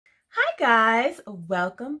guys,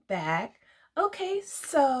 welcome back. Okay,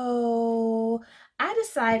 so I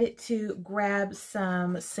decided to grab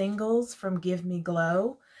some singles from Give Me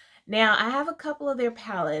Glow. Now I have a couple of their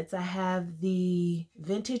palettes. I have the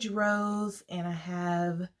Vintage Rose and I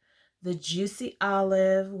have the Juicy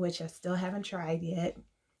Olive, which I still haven't tried yet.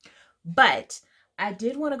 But I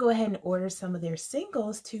did want to go ahead and order some of their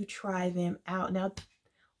singles to try them out. Now,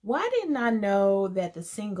 why didn't I know that the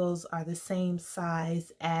singles are the same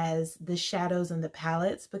size as the shadows and the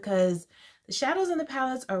palettes? Because the shadows and the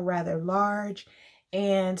palettes are rather large,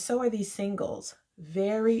 and so are these singles.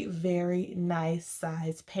 Very, very nice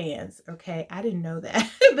size pans. Okay, I didn't know that.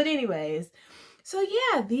 But anyways, so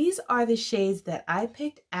yeah, these are the shades that I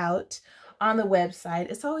picked out on the website.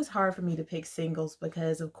 It's always hard for me to pick singles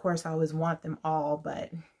because, of course, I always want them all, but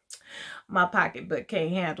my pocketbook can't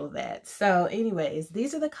handle that. So anyways,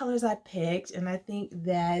 these are the colors I picked, and I think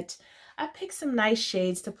that I picked some nice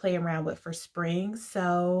shades to play around with for spring.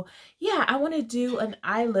 So yeah, I want to do an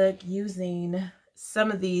eye look using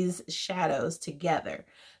some of these shadows together.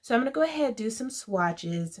 So I'm going to go ahead and do some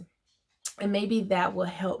swatches, and maybe that will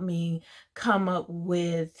help me come up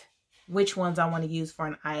with which ones I want to use for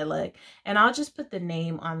an eye look. And I'll just put the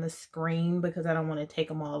name on the screen because I don't want to take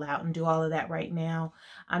them all out and do all of that right now.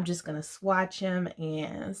 I'm just going to swatch them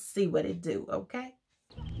and see what it do, okay?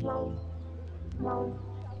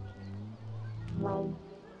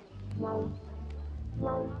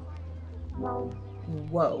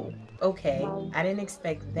 Whoa, okay, I didn't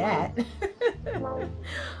expect that.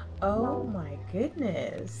 Oh my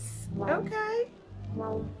goodness, okay.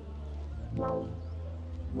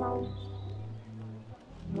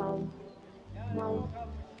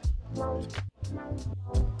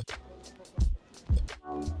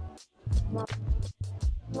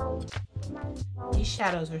 These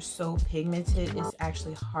shadows are so pigmented, it's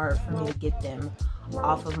actually hard for me to get them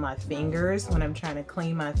off of my fingers when I'm trying to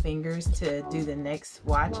clean my fingers to do the next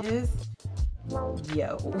swatches.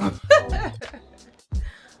 Yo.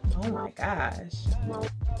 Oh my gosh.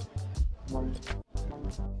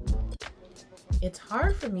 It's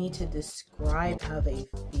hard for me to describe how they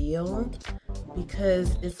feel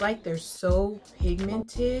because it's like they're so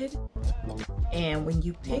pigmented, and when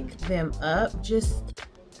you pick them up, just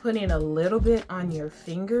putting a little bit on your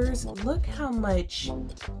fingers, look how much,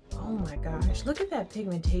 oh my gosh, look at that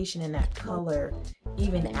pigmentation and that color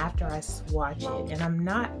even after I swatch it. And I'm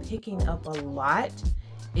not picking up a lot,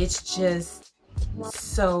 it's just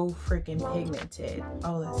so freaking pigmented.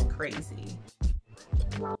 Oh, that's crazy.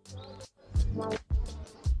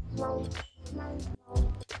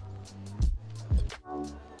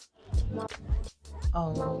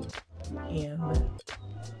 OMG.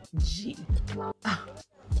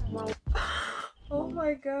 Oh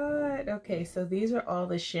my god. Okay, so these are all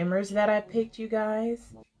the shimmers that I picked, you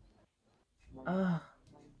guys. Oh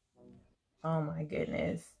my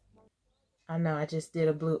goodness. I know I just did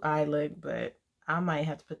a blue eye look, but I might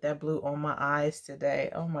have to put that blue on my eyes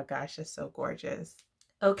today. Oh my gosh, that's so gorgeous.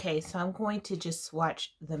 Okay, so I'm going to just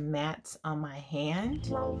swatch the mattes on my hand.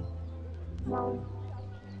 Oh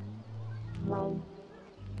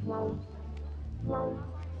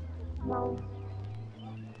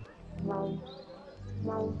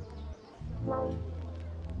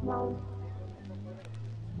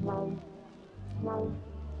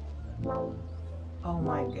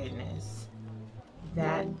my goodness.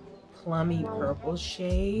 That plummy purple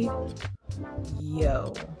shade.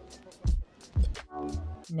 Yo.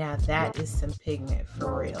 Now that is some pigment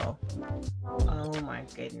for real. Oh my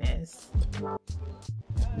goodness.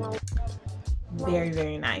 Very,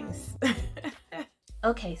 very nice.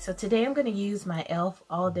 Okay, so today I'm going to use my e.l.f.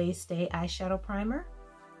 All Day Stay Eyeshadow Primer.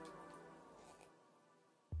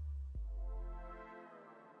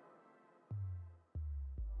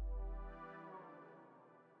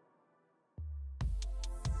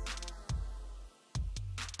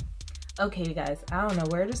 Okay, you guys, I don't know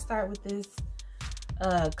where to start with this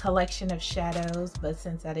collection of shadows, but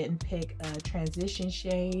since I didn't pick a transition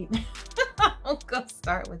shade, I'm gonna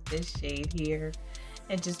start with this shade here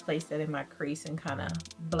and just place that in my crease and kind of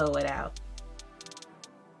blow it out.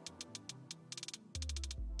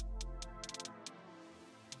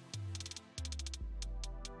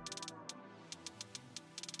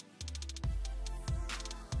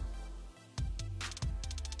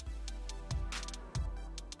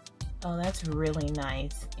 Oh, that's really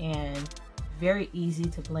nice and very easy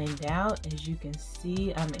to blend out. As you can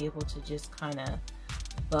see, I'm able to just kind of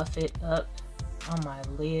buff it up on my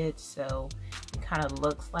lid, so it kind of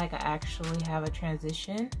looks like I actually have a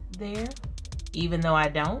transition there, even though I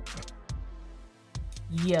don't.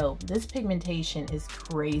 Yo, this pigmentation is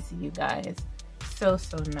crazy, you guys.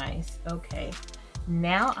 so nice. Okay,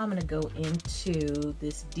 now I'm gonna go into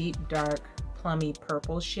this deep dark plummy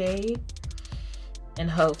purple shade, and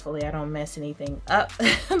hopefully I don't mess anything up,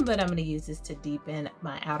 but I'm gonna use this to deepen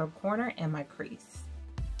my outer corner and my crease.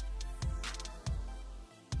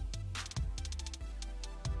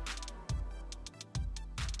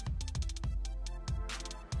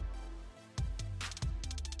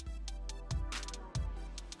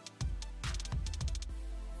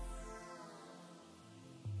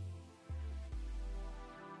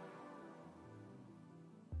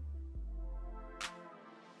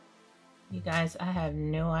 You guys, I have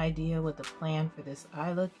no idea what the plan for this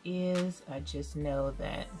eye look is. I just know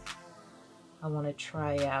that I want to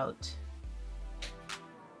try out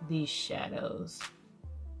these shadows.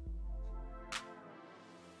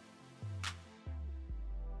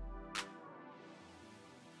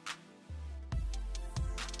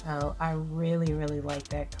 Oh, I really like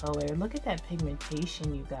that color. Look at that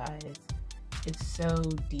pigmentation, you guys. It's so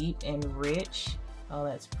deep and rich. Oh,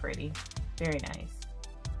 that's pretty. Very nice.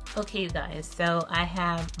 Okay, you guys, so I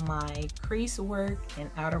have my crease work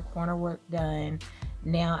and outer corner work done.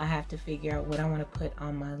 Now I have to figure out what I want to put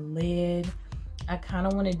on my lid. I kind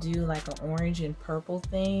of want to do like an orange and purple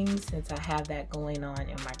thing since I have that going on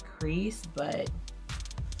in my crease, but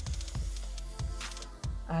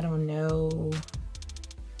I don't know.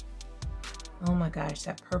 Oh my gosh,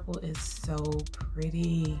 that purple is so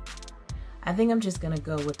pretty. I think I'm just gonna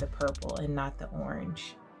go with the purple and not the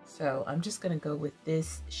orange. So I'm just gonna go with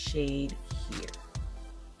this shade here.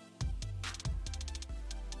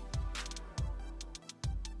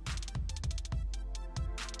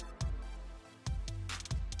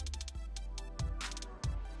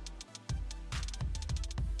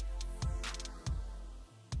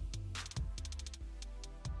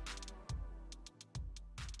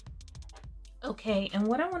 Okay, and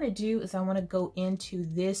what I want to do is I want to go into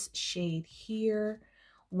this shade here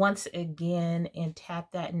once again and tap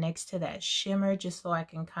that next to that shimmer just so I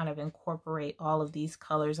can kind of incorporate all of these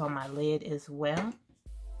colors on my lid as well.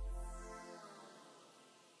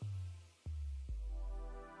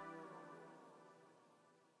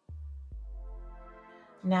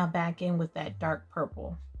 Now back in with that dark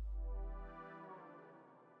purple.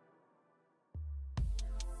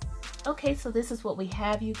 Okay, so this is what we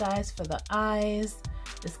have, you guys, for the eyes.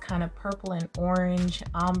 This kind of purple and orange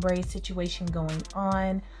ombre situation going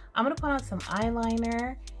on. I'm gonna put on some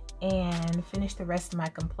eyeliner and finish the rest of my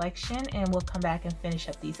complexion, and we'll come back and finish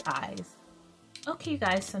up these eyes. Okay, you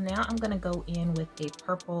guys, so now I'm gonna go in with a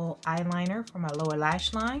purple eyeliner for my lower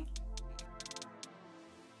lash line.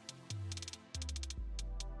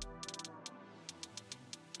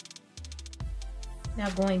 Now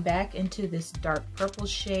going back into this dark purple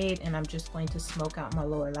shade, and I'm just going to smoke out my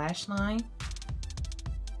lower lash line.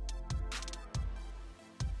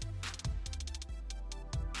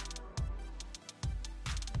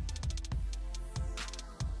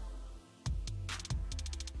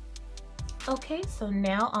 Okay, so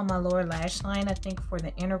now on my lower lash line, I think for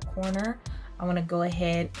the inner corner, I want to go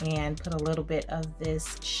ahead and put a little bit of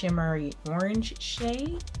this shimmery orange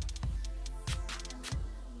shade.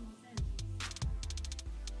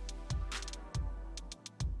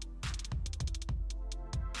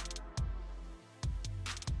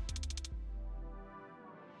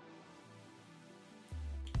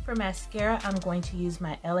 For mascara, I'm going to use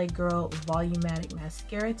my LA Girl Volumatic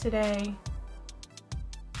Mascara today.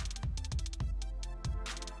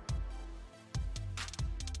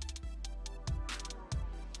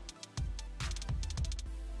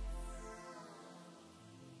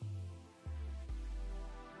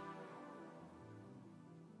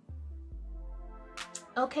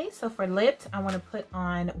 Okay, so for lips, I want to put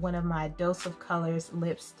on one of my Dose of Colors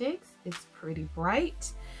lipsticks. It's pretty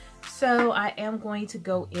bright. So I am going to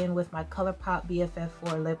go in with my ColourPop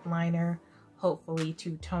BFF4 lip liner, hopefully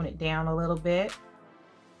to tone it down a little bit.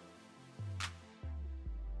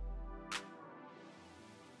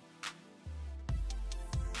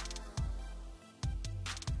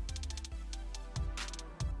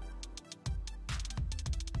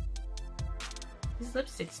 These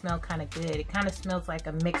lipsticks smell kind of good. It kind of smells like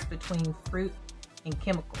a mix between fruit and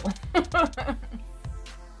chemical.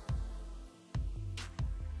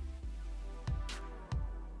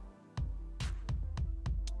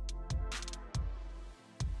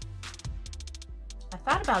 I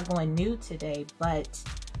thought about going nude today, but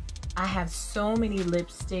I have so many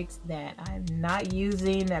lipsticks that I'm not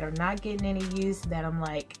using, that are not getting any use, that I'm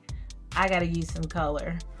like, I gotta use some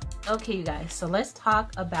color. Okay, you guys, so let's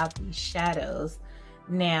talk about these shadows.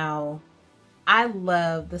 Now, I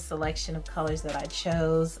love the selection of colors that I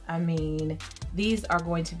chose. I mean, these are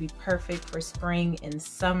going to be perfect for spring and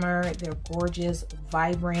summer. They're gorgeous,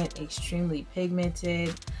 vibrant, extremely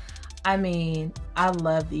pigmented. I mean, I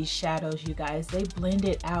love these shadows, you guys. They blend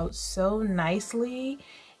it out so nicely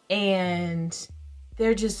and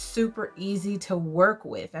they're just super easy to work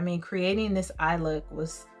with. I mean, creating this eye look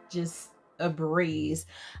was just a breeze.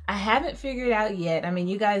 I haven't figured out yet. I mean,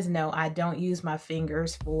 you guys know I don't use my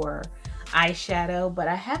fingers for eyeshadow, but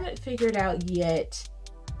I haven't figured out yet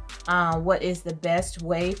what is the best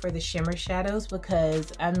way for the shimmer shadows,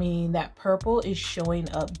 because I mean that purple is showing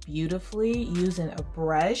up beautifully using a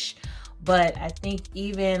brush, but I think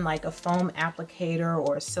even like a foam applicator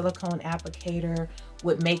or a silicone applicator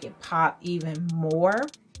would make it pop even more,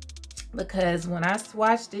 because when I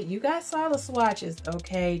swatched it, you guys saw the swatches,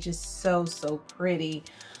 okay? Just so pretty.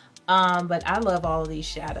 But I love all of these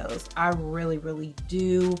shadows. I really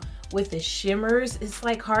do. With the shimmers, it's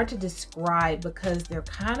like hard to describe because they're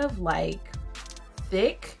kind of like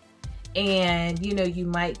thick and, you know, you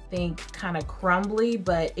might think kind of crumbly,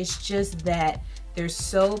 but it's just that they're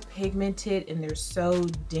so pigmented and they're so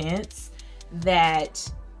dense that,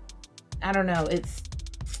 I don't know, it's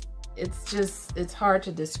hard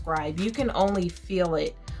to describe. You can only feel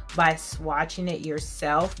it by swatching it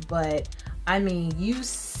yourself, but I mean, you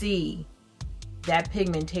see that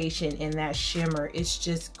pigmentation in that shimmer. It's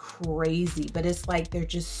just crazy, but it's like they're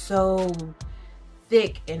just so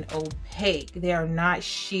thick and opaque. They are not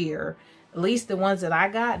sheer. At least the ones that I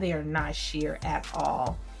got, they are not sheer at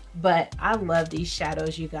all. But I love these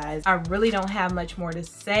shadows, you guys. I really don't have much more to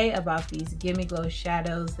say about these Gimme Glow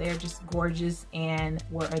shadows. They're just gorgeous and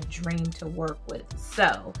were a dream to work with.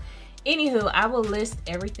 So anywho, I will list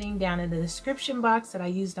everything down in the description box that I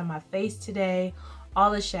used on my face today, all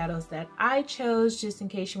the shadows that I chose, just in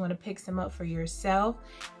case you want to pick some up for yourself.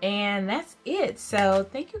 And that's it. So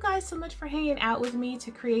thank you guys so much for hanging out with me to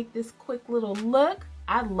create this quick little look.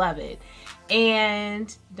 I love it.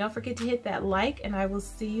 And don't forget to hit that like, and I will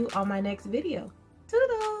see you on my next video.